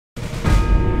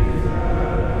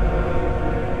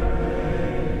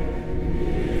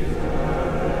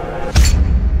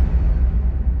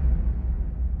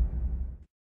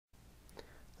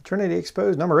Trinity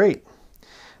Exposed, number 8.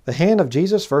 The hand of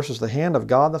Jesus versus the hand of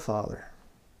God the Father.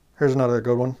 Here's another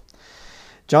good one.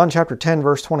 John chapter 10,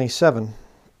 verse 27.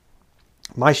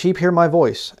 My sheep hear my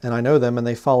voice, and I know them, and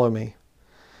they follow me.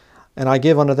 And I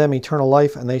give unto them eternal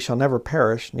life, and they shall never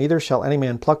perish, neither shall any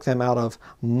man pluck them out of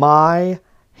my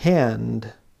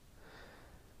hand.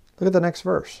 Look at the next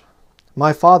verse.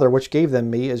 My Father, which gave them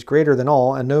me, is greater than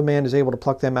all, and no man is able to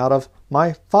pluck them out of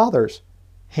my Father's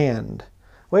hand.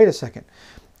 Wait a second.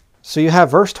 So you have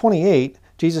verse 28.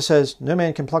 Jesus says, no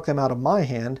man can pluck them out of my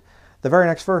hand. The very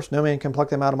next verse, no man can pluck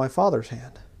them out of my Father's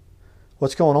hand.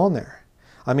 What's going on there?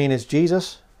 I mean, is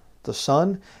Jesus the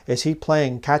Son? Is he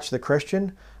playing catch the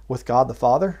Christian with God the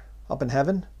Father up in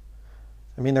heaven?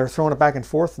 I mean, they're throwing it back and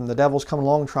forth, and the devil's coming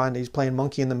along he's playing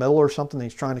monkey in the middle or something.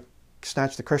 He's trying to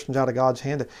snatch the Christians out of God's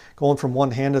hand, going from one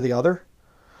hand to the other.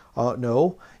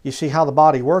 No. You see how the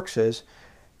body works is,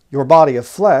 your body of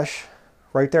flesh,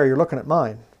 right there, you're looking at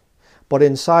mine. But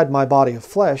inside my body of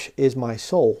flesh is my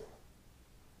soul.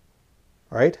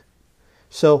 Right?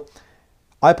 So,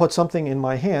 I put something in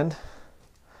my hand.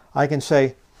 I can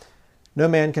say, no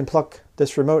man can pluck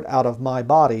this remote out of my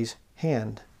body's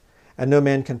hand. And no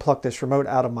man can pluck this remote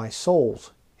out of my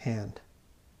soul's hand.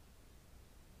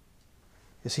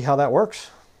 You see how that works?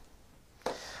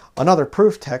 Another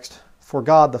proof text for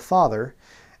God the Father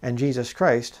and Jesus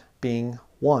Christ being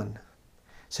one.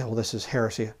 Say, well, this is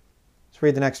heresy. Let's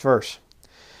read the next verse.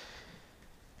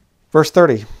 Verse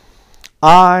 30.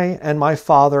 I and my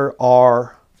Father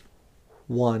are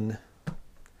one.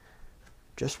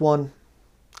 Just one.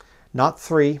 Not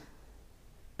three.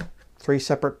 Three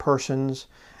separate persons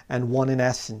and one in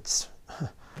essence.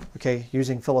 Okay,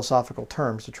 using philosophical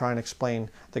terms to try and explain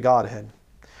the Godhead.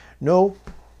 No,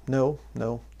 no,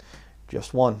 no.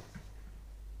 Just one.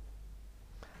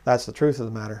 That's the truth of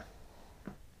the matter.